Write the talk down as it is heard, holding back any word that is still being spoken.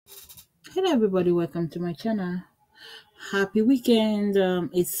Hello, everybody. Welcome to my channel. Happy weekend.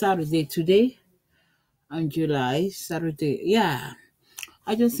 It's Saturday today on July. Saturday. Yeah.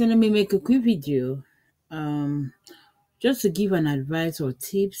 I just said let me make a quick video. Um, just to give an advice or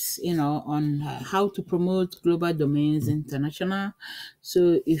tips, on how to promote Global Domains International.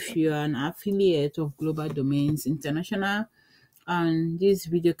 So if you're an affiliate of Global Domains International, and this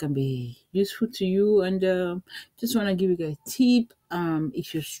video can be useful to you, and just want to give you a tip.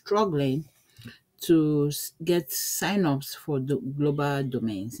 If you're struggling to get signups for the Global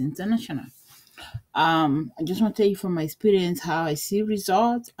Domains International. I just want to tell you from my experience how I see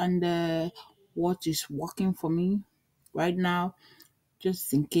results and what is working for me right now,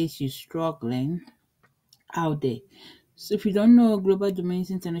 just in case you're struggling out there. So if you don't know, Global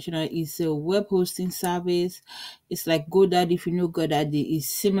Domains International is a web hosting service. It's like GoDaddy. If you know GoDaddy, is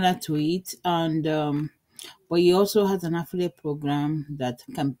similar to it, and but he also has an affiliate program that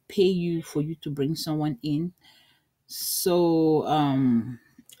can pay you for you to bring someone in. So I'm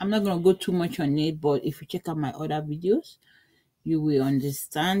not gonna go too much on it, but if you check out my other videos, you will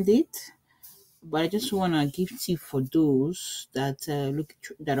understand it. But I just wanna give tip for those that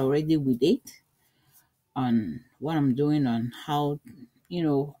that are already with it on what I'm doing on how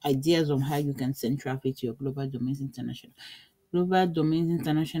ideas on how you can send traffic to your Global Domains International. Global Domains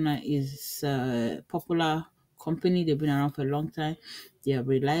International is a popular company. They've been around for a long time. They are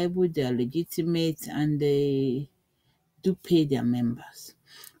reliable, they are legitimate, and they do pay their members.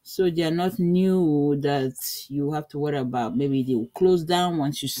 So they are not new that you have to worry about. Maybe they will close down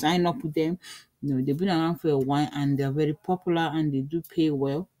once you sign up with them. They've been around for a while and they're very popular and they do pay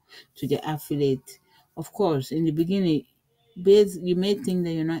well to the affiliate. Of course, in the beginning, you may think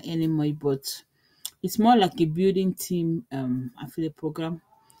that you're not earning much, but it's more like a building team affiliate program.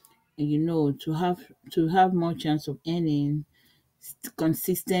 And to have more chance of earning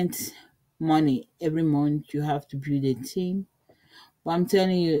consistent money every month, you have to build a team. But I'm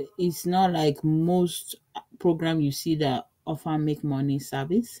telling you, it's not like most program you see that offer make money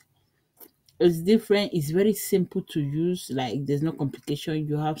service. It's different. It's very simple to use. Like there's no complication.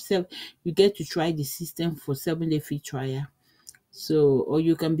 You get to try the system for 7 day free trial. So or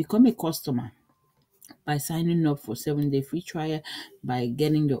you can become a customer by signing up for 7 day free trial, by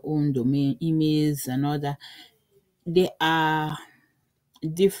getting your own domain emails and all that. There are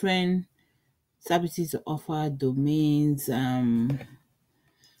different services to offer domains. You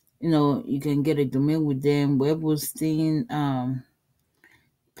can get a domain with them, web hosting.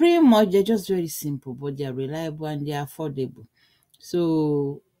 Pretty much they're just very simple, but they're reliable and they're affordable.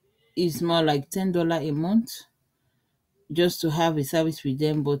 So it's more like $10 a month just to have a service with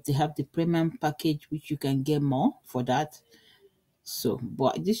them, but they have the premium package which you can get more for that. So,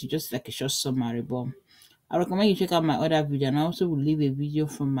 but this is just like a short summary, but I recommend you check out my other video, and I also will leave a video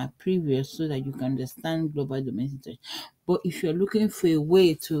from my previous so that you can understand Global Domains International. But if you're looking for a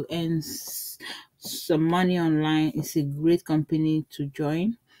way to earn some money online, it's a great company to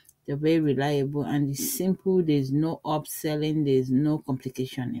join. They're very reliable and it's simple. There's no upselling, there's no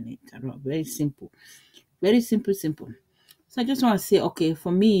complication in it at all. Very simple. Very simple, simple. So I just want to say, okay,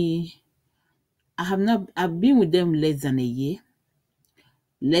 for me, I've been with them less than a year.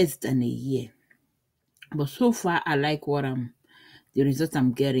 Less than a year. But so far I like the result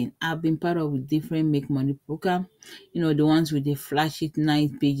I'm getting. I've been part of a different make money program. The ones with the flashy nice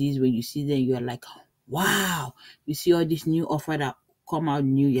pages where you see them, you're like, wow. You see all this new offer that come out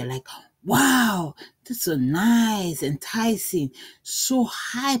new, you're like, wow, that's so nice, enticing, so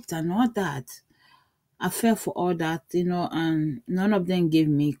hyped and all that. I fell for all that, and none of them gave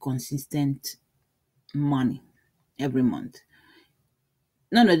me consistent money every month.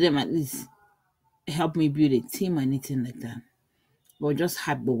 None of them at least helped me build a team or anything like that. But just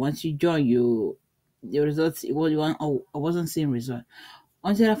hype. But once you join, the results what you want. Oh, I wasn't seeing result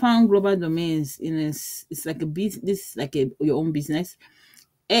until I found Global Domains. It's like a business. This is like your own business.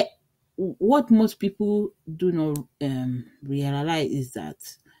 Eh, what most people do not realize is that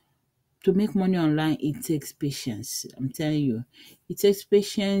to make money online, it takes patience. I'm telling you, it takes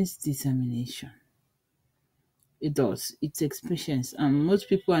patience, determination. It does. It takes patience, and most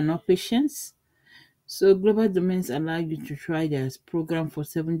people are not patient. So Global Domains allow you to try their program for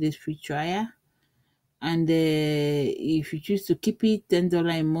 7 days free trial. And if you choose to keep it,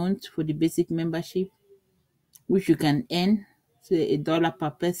 $10 a month for the basic membership, which you can earn, say $1 per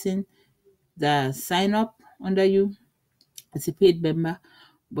person that sign up under you as a paid member,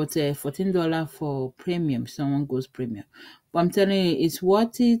 but $14 for premium. Someone goes premium. But I'm telling you, it's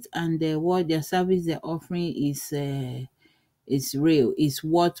worth it, and what their service they're offering is real. It's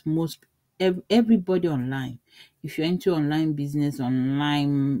what most everybody online. If you're into online business,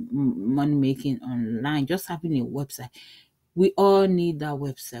 online money making, online, just having a website, we all need that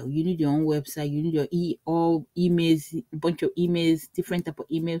website. You need your own website. You need your all emails, a bunch of emails, different type of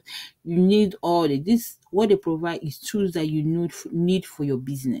emails. You need all of this. What they provide is tools that you need for your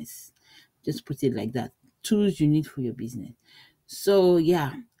business. Just put it like that. Tools you need for your business. So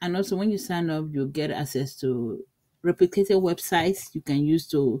yeah, and also when you sign up, you get access to replicated websites you can use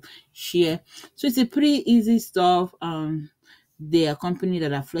to share. So it's a pretty easy stuff. They are company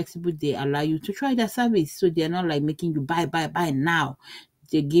that are flexible. They allow you to try their service. So they're not like making you buy now.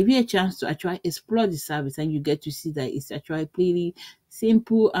 They give you a chance to actually explore the service, and you get to see that it's actually pretty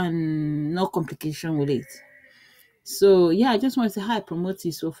simple and no complication with it. So yeah, I just want to say hi, promote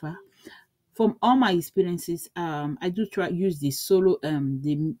it so far. From all my experiences, I do try use the solo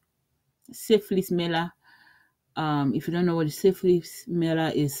the safe list mailer. If you don't know what the safe list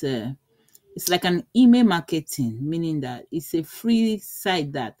mailer is, it's like an email marketing, meaning that it's a free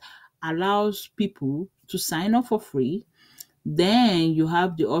site that allows people to sign up for free. Then you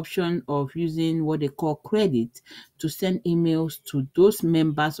have the option of using what they call credit to send emails to those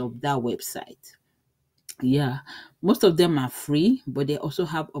members of that website. Yeah, most of them are free, but they also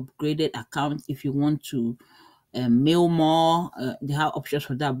have upgraded accounts if you want to mail more. They have options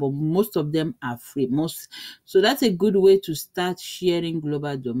for that, but most of them are free. So that's a good way to start sharing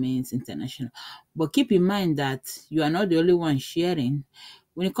global domains international. But keep in mind that you are not the only one sharing.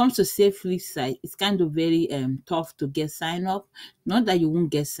 When it comes to safely site, it's kind of very tough to get sign up. Not that you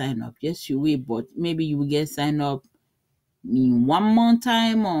won't get sign up, yes you will, but maybe you will get sign up in 1 month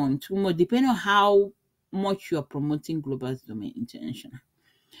time or in 2 months, depending on how much you are promoting global domain international.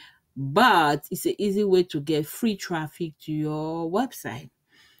 But it's an easy way to get free traffic to your website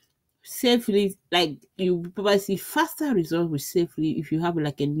safely. Like you probably see faster results with safely if you have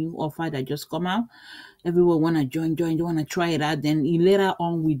like a new offer that just come out. Everyone wanna join, they wanna try it out. Then it later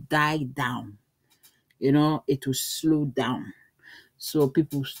on will die down. It will slow down. So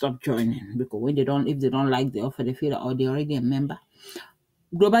people stop joining because if they don't like the offer, they feel that, they're already a member.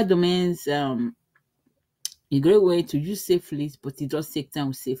 Global domains, a great way to use safely, but it does take time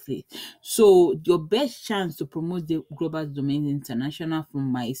with safely. So your best chance to promote the global domain international, from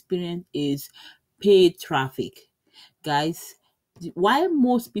my experience, is paid traffic. Guys, why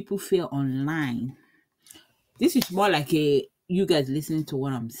most people fail online, this is more like a you guys listening to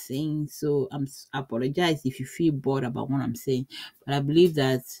what I'm saying. So I apologize if you feel bored about what I'm saying, but I believe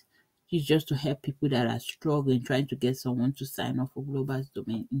that it's just to help people that are struggling trying to get someone to sign up for global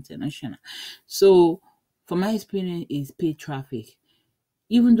domain international. So from my experience is paid traffic.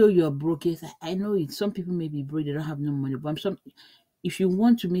 Even though you're broke, yes, I know it. Some people may be broke, they don't have no money, but if you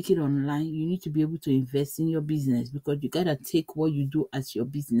want to make it online, you need to be able to invest in your business, because you gotta take what you do as your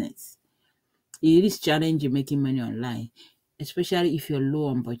business. It is challenging making money online, especially if you're low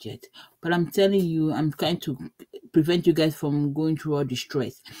on budget. But I'm telling you, I'm trying to prevent you guys from going through all the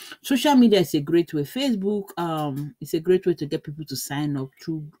stress. Social media is a great way. Facebook, it's a great way to get people to sign up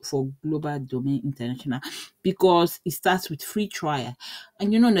for global domain international, because it starts with free trial.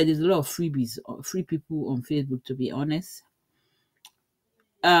 And you know that there's a lot of freebies, free people on Facebook, to be honest.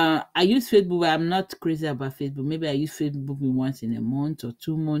 I use Facebook, but I'm not crazy about Facebook. Maybe I use Facebook once in a month or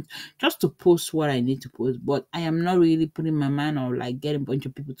 2 months just to post what I need to post. But I am not really putting my mind on like getting a bunch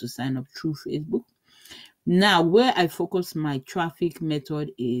of people to sign up through Facebook. Now, where I focus my traffic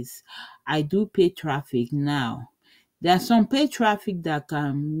method is I do pay traffic now. There are some paid traffic that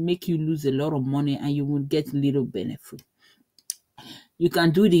can make you lose a lot of money and you will get little benefit. You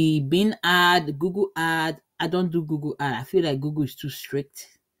can do the Bing ad, Google ad. I don't do Google ad. I feel like Google is too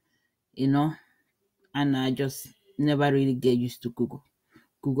strict, you know, and I just never really get used to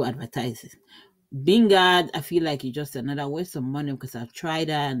Google advertising. Bing ad, I feel like it's just another waste of money, because I've tried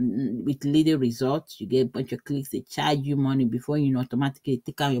that and with little results. You get a bunch of clicks, they charge you money before you know automatically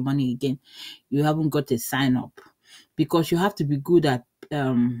take out your money again. You haven't got a sign up, because you have to be good at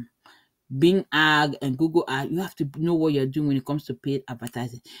Bing ad and Google ad. You have to know what you're doing when it comes to paid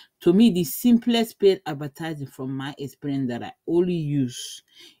advertising. To me, the simplest paid advertising from my experience that I only use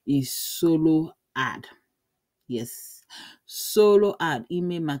is solo ad. Yes, solo ad,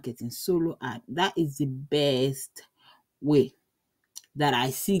 email marketing, solo ad. That is the best way that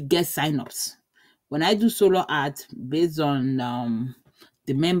I see get signups. When I do solo ads based on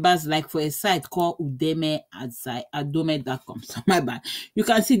the members, like for a site called Udemy adome.com. So my bad. You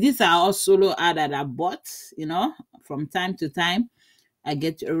can see these are all solo ad that I bought, from time to time. I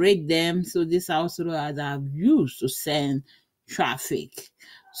get to rate them. So these are all solo ads I've used to send traffic.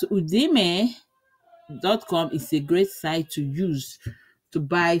 So Udemy.com is a great site to use to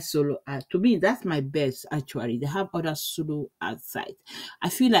buy solo ad. To me, that's my best actually. They have other solo ad sites. I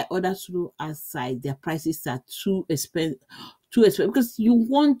feel like other solo ad sites, their prices are too expensive because you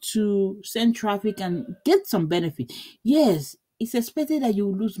want to send traffic and get some benefit. Yes, it's expected that you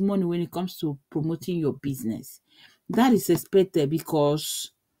lose money when it comes to promoting your business. That is expected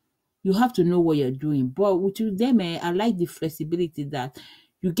because you have to know what you're doing. But with you them, I like the flexibility that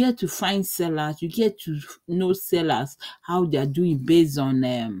you get to find sellers, you get to know sellers how they are doing based on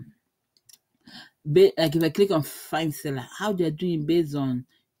like if I click on find seller, how they're doing based on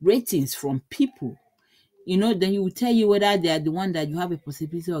ratings from people. Then you will tell you whether they are the one that you have a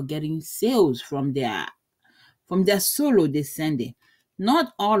possibility of getting sales from their solo they send it.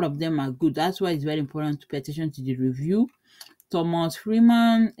 Not all of them are good. That's why it's very important to pay attention to the review. Thomas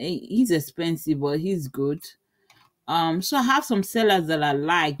Freeman, he's expensive, but he's good. So I have some sellers that I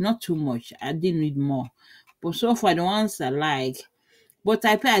like, not too much. I didn't need more. But so far the ones I like, but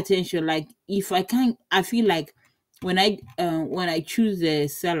I pay attention. Like if I can I feel like when I choose a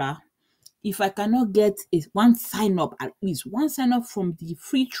seller, if I cannot get one sign up, at least one sign up from the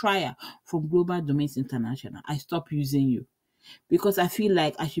free trial from Global Domains International, I stop using you because I feel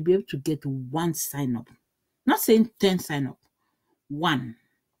like I should be able to get one sign up. Not saying 10 sign up, one.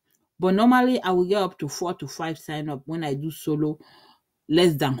 But normally I will get up to 4 to 5 sign up when I do solo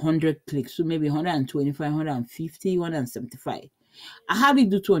less than 100 clicks. So maybe 125, 150, 175. I hardly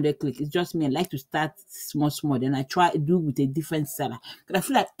do 200 clicks. It's just me. I like to start small, small. Then I try to do with a different seller. But I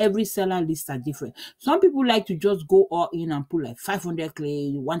feel like every seller lists are different. Some people like to just go all in and put like 500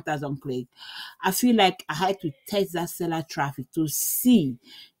 clicks, 1,000 clicks. I feel like I had to test that seller traffic to see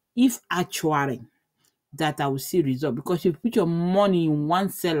if actually that I will see result. Because if you put your money in one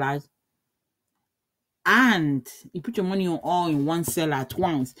seller and you put your money on all in one seller at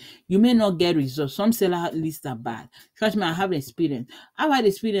once, you may not get results. Some seller lists are bad. Trust me, I have experience. I've had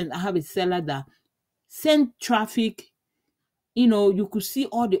experience. I have a seller that sent traffic. You could see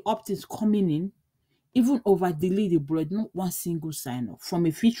all the opt-ins coming in, even over delete the blood, not one single sign up. From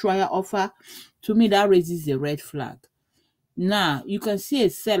a free trial offer, to me, that raises a red flag. Now, you can see a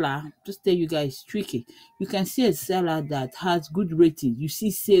seller, just tell you guys, tricky. You can see a seller that has good rating. You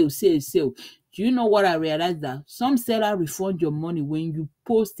see sale, sale, sale. Do you know what I realized? That some seller refund your money when you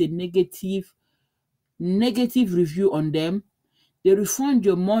post a negative review on them. They refund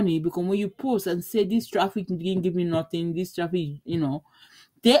your money because when you post and say this traffic didn't give me nothing, this traffic,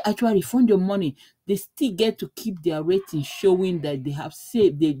 they actually refund your money. They still get to keep their rating showing that they have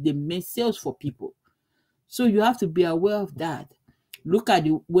saved, they made sales for people. So you have to be aware of that. Look at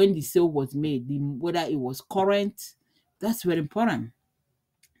when the sale was made, whether it was current. That's very important.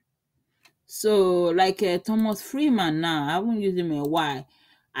 So like Thomas Freeman now, I haven't used him in a while.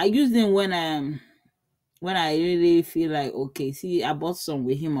 I use him when I really feel like okay, see, I bought some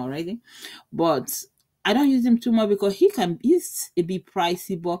with him already, but I don't use him too much because he's a bit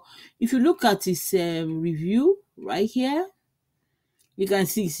pricey. But if you look at his review right here, you can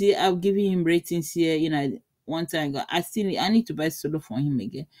see I've given him ratings here. One time I need to buy solo for him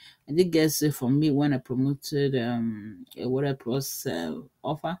again. I did get it for me when I promoted a Water Plus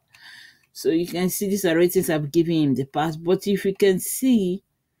offer. So you can see these are ratings I've given him in the past. But if you can see,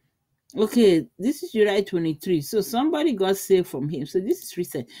 okay, this is July 23. So somebody got saved from him. So this is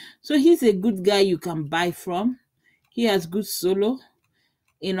recent. So he's a good guy you can buy from. He has good solo.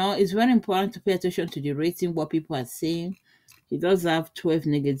 It's very important to pay attention to the rating, what people are saying. He does have 12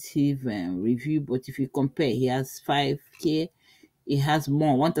 negative review, but if you compare, he has 5K. He has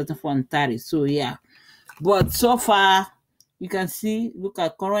more, 1,430. So yeah. But so far, you can see, look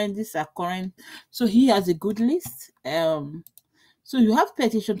at current, these are current. So he has a good list. So you have to pay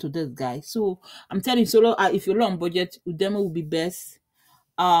attention to this guy. So I'm telling you, solo, if you're low on budget, Udemy will be best.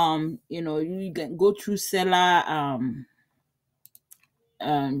 You can go through seller. Um,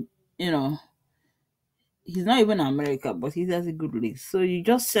 you know, he's not even in America, but he has a good list. So you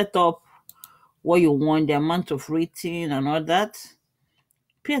just set up what you want, the amount of rating and all that.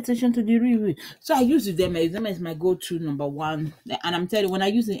 Pay attention to the review. So I use Udemy. Udemy is my go-to number one. And I'm telling you, when I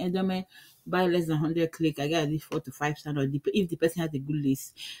use the Udemy, buy less than 100 click, I get at least 4 to 5 standard if the person has a good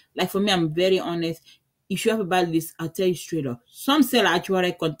list. Like for me, I'm very honest. If you have a bad list, I'll tell you straight up. Some seller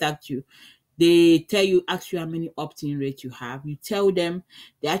actually contact you. They tell you, ask you how many opt-in rate you have. You tell them,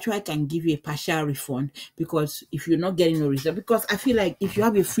 they actually can give you a partial refund because if you're not getting a result. Because I feel like if you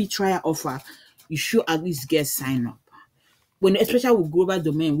have a free trial offer, you should at least get sign up. When especially with global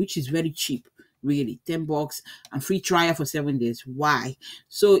domain, which is very cheap, really, $10 and free trial for 7 days. Why?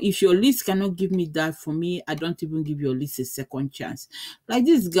 So if your list cannot give me that, for me, I don't even give your list a second chance. Like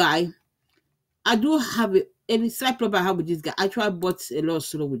this guy, I do have a side problem I have with this guy. I actually bought a lot of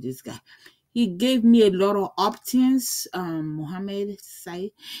solo with this guy. He gave me a lot of opt-ins. Mohammed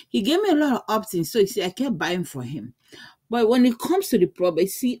Sai. He gave me a lot of opt-ins. So you see, I kept buying for him. But when it comes to the problem, you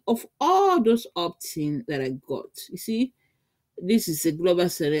see, of all those opt-ins that I got, you see, this is a global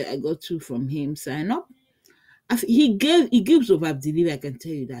seller I got two from him. Sign up. He gives over delivery. I can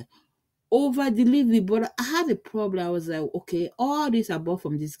tell you that over delivery. But I had a problem. I was like, okay, all this I bought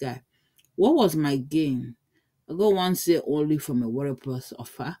from this guy. What was my gain? I got one sale only from a Water Plus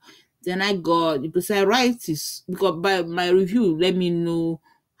offer. Then I got, because I write this, because by my review, let me know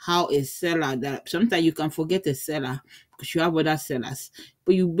how a seller, that sometimes you can forget a seller because you have other sellers.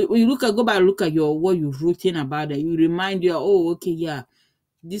 But when you go back and look at your what you've written about it, you remind you, oh, okay, yeah,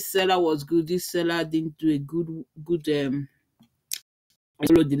 this seller was good. This seller didn't do a good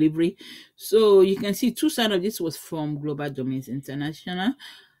solo delivery. So you can see two sides of this was from Global Domains International.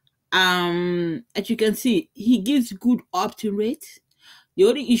 As you can see, he gives good opt-in rate. The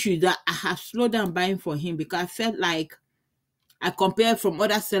only issue is that I have slowed down buying for him because I felt like I compare from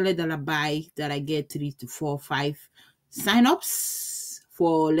other sellers that I buy that I get 3 to 4, 5 sign-ups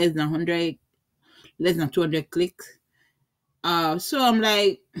for less than 100, less than 200 clicks. So I'm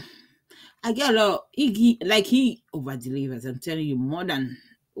like, I get a lot. He over delivers. I'm telling you, more than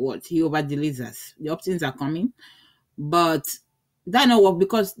what he over delivers. The opt-ins are coming, but that not work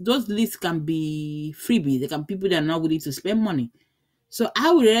because those lists can be freebies. They can people that are not willing to spend money. So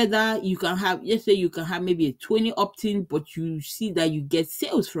I would rather you can have, let's say you can have maybe a 20 opt-in, but you see that you get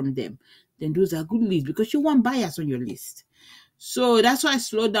sales from them. Then those are good leads because you want buyers on your list. So that's why I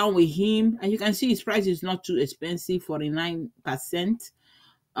slowed down with him. And you can see his price is not too expensive, 49%.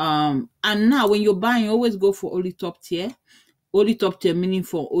 And now when you're buying, you always go for only top tier. Only top tier meaning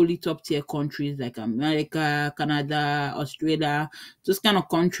for only top tier countries like America, Canada, Australia, those kind of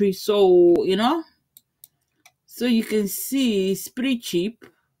countries. So, so you can see it's pretty cheap.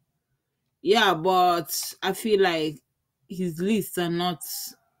 Yeah, but I feel like his lists are not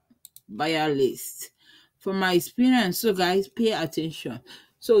buyer list. From my experience, so guys, pay attention.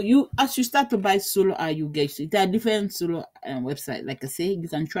 So as you start to buy solo, you get there are different solo websites. Like I say, you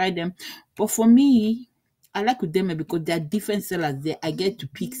can try them. But for me, I like with them because there are different sellers there. I get to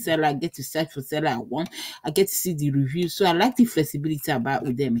pick seller, I get to search for seller I want, I get to see the reviews. So I like the flexibility about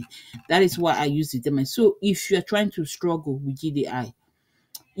with them. That is why I use with them. And so if you're trying to struggle with GDI,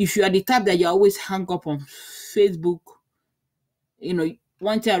 if you are the type that you always hang up on Facebook,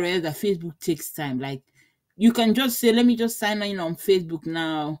 one thing I realized that Facebook takes time. Like you can just say, let me just sign in on Facebook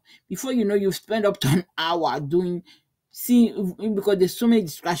now. Before you know, you've spent up to an hour because there's so many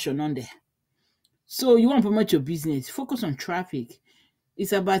distractions on there. So you want to promote your business, focus on traffic.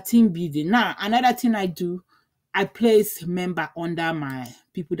 It's about team building. Now, another thing I do, I place member under my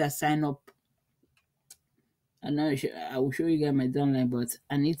people that sign up. And now I will show you guys my downline, but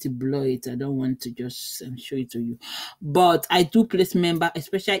I need to blur it. I don't want to just show it to you. But I do place member,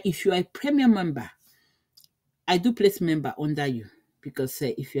 especially if you are a premium member. I do place member under you because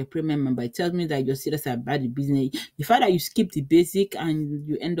if you're a premium member, it tells me that you're serious about the business. The fact that you skip the basic and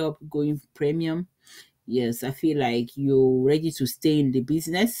you end up going premium, yes, I feel like you're ready to stay in the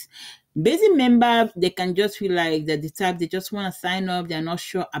business. Basic member, they can just feel like that the type they just want to sign up, they're not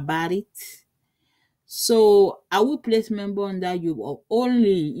sure about it. So I will place member under you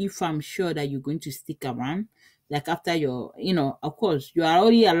only if I'm sure that you're going to stick around. Like after of course, you are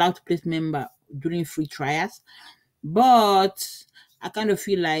already allowed to place member during free trials. But I kind of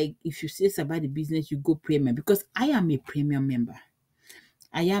feel like if you say about the business, you go premium because I am a premium member.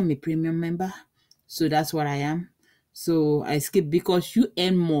 I am a premium member. So that's what I am. So I skip because you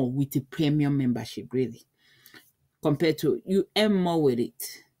earn more with a premium membership, really. Compared to you earn more with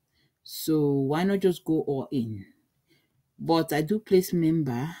it. So why not just go all in? But I do place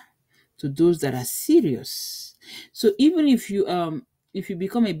member to those that are serious. So even if you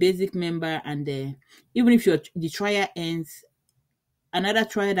become a basic member and even if the trial ends, another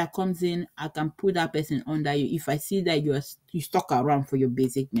trial that comes in, I can put that person under you if I see that you stuck around for your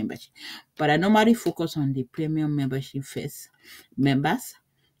basic membership. But I normally focus on the premium membership first members,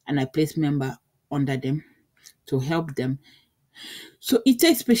 and I place member under them to help them. So it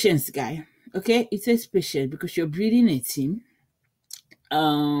takes patience, guy. Okay, it takes patience because you're building a team.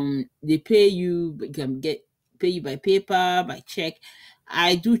 They pay you can pay you by paper, by check.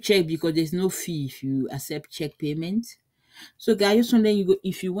 I do check because there's no fee if you accept check payment. So guys, just want to let you go.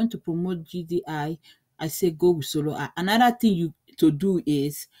 If you want to promote GDI, I say go with solo. Another thing you to do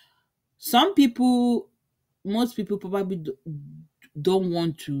is most people probably don't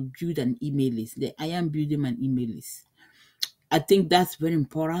want to build an email list. I am building an email list. I think that's very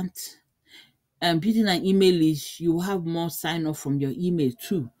important. building an email list, you will have more sign up from your email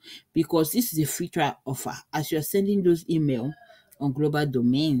too, because this is a free trial offer. As you're sending those email on global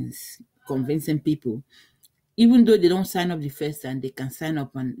domains, convincing people, even though they don't sign up the first time, they can sign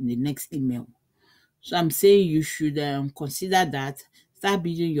up on the next email. So I'm saying you should consider that. Start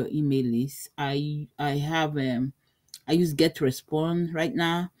building your email list. I use Get Respond right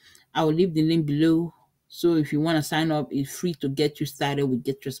now. I will leave the link below. So if you want to sign up, it's free to get you started with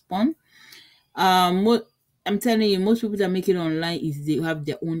Get Respond. I'm telling you, most people that make it online is they have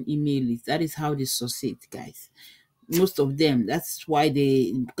their own email list. That is how they succeed, guys. Most of them. That's why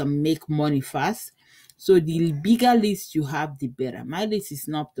they can make money fast. So the bigger list you have, the better. My list is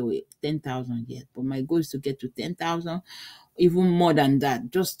not to 10,000 yet, but my goal is to get to 10,000, even more than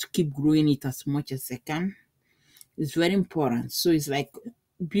that. Just to keep growing it as much as I can. It's very important. So it's like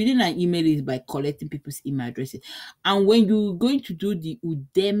building an email is by collecting people's email addresses. And when you're going to do the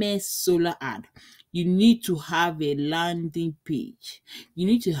Udemy solar ad, you need to have a landing page. You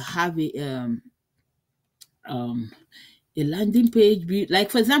need to have a landing page. Like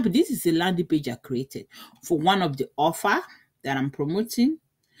for example, this is a landing page I created for one of the offer that I'm promoting.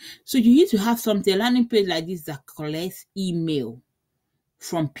 So you need to have something, a landing page like this that collects email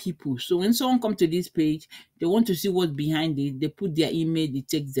from people. So when someone comes to this page, they want to see what's behind it. They put their email, it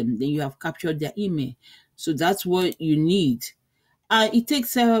takes them. Then you have captured their email. So that's what you need. It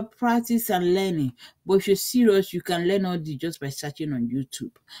takes practice and learning. But if you're serious, you can learn all this just by searching on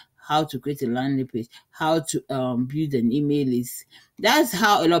YouTube. How to create a landing page, how to build an email list. That's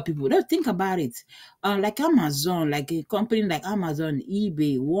how a lot of people don't think about it. Like Amazon, like a company like Amazon,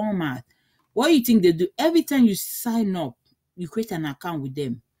 eBay, Walmart. What do you think they do? Every time you sign up, you create an account with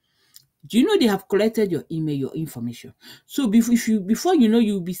them. Do you know they have collected your email, your information? So before you know,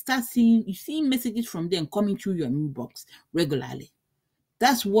 you'll be you seeing messages from them coming through your inbox regularly.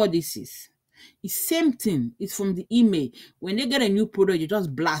 That's what this is. It's same thing. It's from the email. When they get a new product, you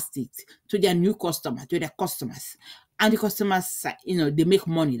just blast it to their new customer, to their customers. And the customers, they make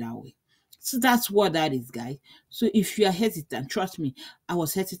money that way. So that's what that is, guys. So if you are hesitant, trust me, I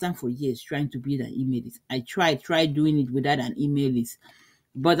was hesitant for years trying to build an email list. I tried doing it without an email list.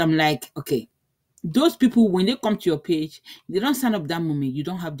 But I'm like, okay, those people, when they come to your page, they don't sign up that moment, you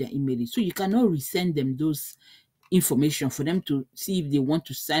don't have their email list. So you cannot resend them those information for them to see if they want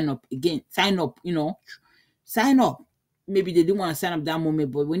to sign up again. Sign up. Maybe they didn't want to sign up that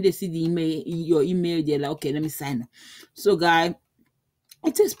moment, but when they see the email, your email, they're like, okay, let me sign up. So, guys,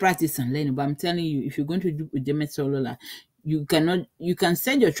 it takes practice and learning. But I'm telling you, if you're going to do with the Solar, you can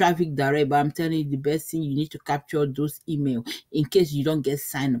send your traffic direct, but I'm telling you, the best thing, you need to capture those email in case you don't get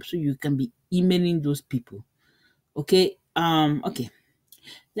signed up, so you can be emailing those people. Okay. Okay.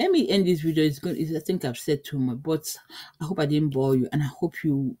 Let me end this video. It's good. I think I've said too much, but I hope I didn't bore you, and I hope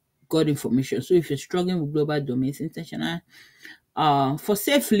you got information. So if you're struggling with global domains intentional, for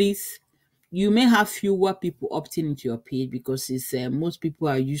safe leads, you may have fewer people opting into your page because it's most people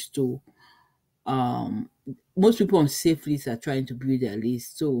are used to most people on safe leads are trying to build their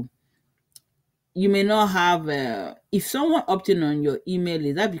list. So you may not have if someone opting on your email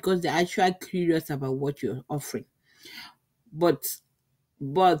list, that because they're actually curious about what you're offering. But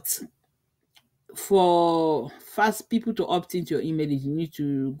for fast people to opt into your email list, you need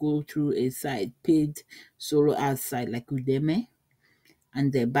to go through a site, paid solo ad site like Udemy,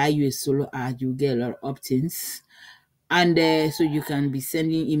 and they buy you a solo ad. You get a lot of opt-ins, and so you can be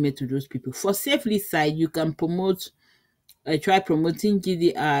sending email to those people. For safely site, you can promote. I try promoting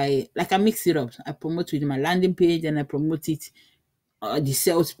GDI, like I mix it up. I promote with my landing page and I promote it the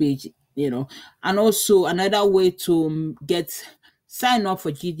sales page, and also another way to get sign up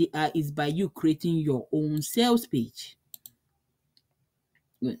for GDI is by you creating your own sales page.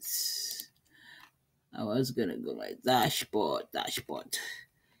 Yes. I was gonna go my dashboard.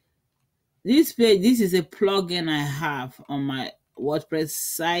 This page, this is a plugin I have on my WordPress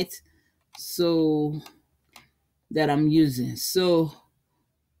site, so that I'm using. So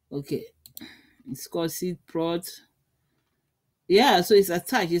okay, it's called Seed Prod. Yeah, so it's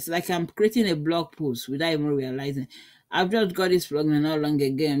attached. It's like I'm creating a blog post without even realizing. I've just got this plugin not long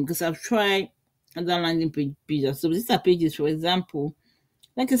again because I've tried other landing pages. So these are pages, for example,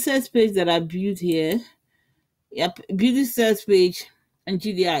 like a sales page that I built here. Yep, build sales page and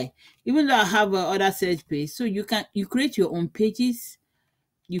GDI. Even though I have other sales page, so you create your own pages.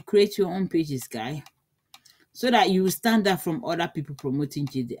 You create your own pages, guy, so that you will stand out from other people promoting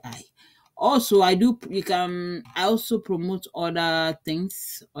GDI. Also, I also promote other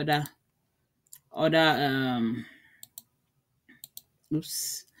things, other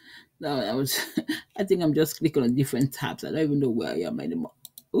oops. No, I think I'm just clicking on different tabs. I don't even know where I am anymore.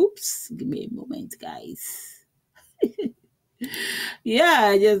 Oops, give me a moment, guys. Yeah,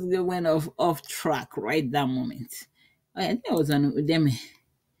 I just went off track right that moment. I think I was on Udemy.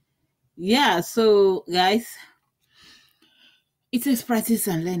 Yeah, so guys, it takes practice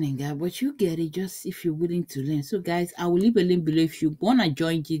and learning, guys, but you get it just if you're willing to learn. So, guys, I will leave a link below if you wanna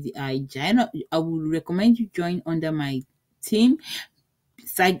join GDI. I would recommend you join under my team.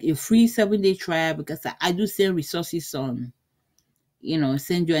 Side a free 7-day trial because I do send resources on,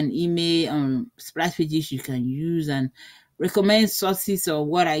 send you an email on splash pages you can use and recommend sources of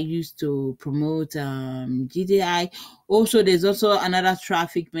what I use to promote GDI. Also, there's also another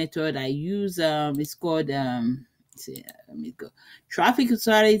traffic method I use. It's called let me go. Traffic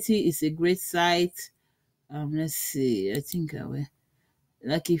Authority is a great site. Let's see. I think I will.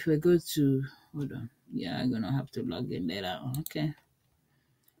 Like if I go to, hold on. Yeah, I'm gonna have to log in later. Okay.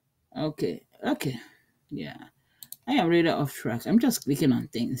 Okay. Yeah. I am really off track. I'm just clicking on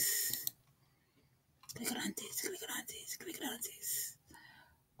things. Clicking on this, clicking on this, clicking on this.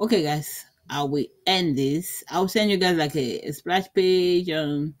 Okay, guys, I will end this. I'll send you guys like a splash page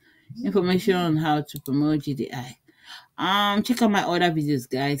on information on how to promote GDI. Check out my other videos,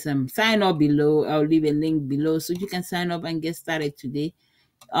 guys. Sign up below. I'll leave a link below so you can sign up and get started today.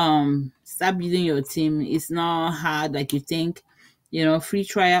 Start building your team. It's not hard like you think. Free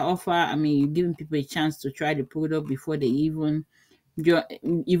trial offer. I mean, you're giving people a chance to try the product before they even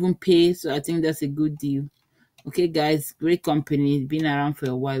pay. So I think that's a good deal. Okay, guys, great company, been around for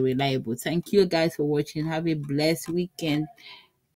a while, reliable. Thank you guys for watching. Have a blessed weekend.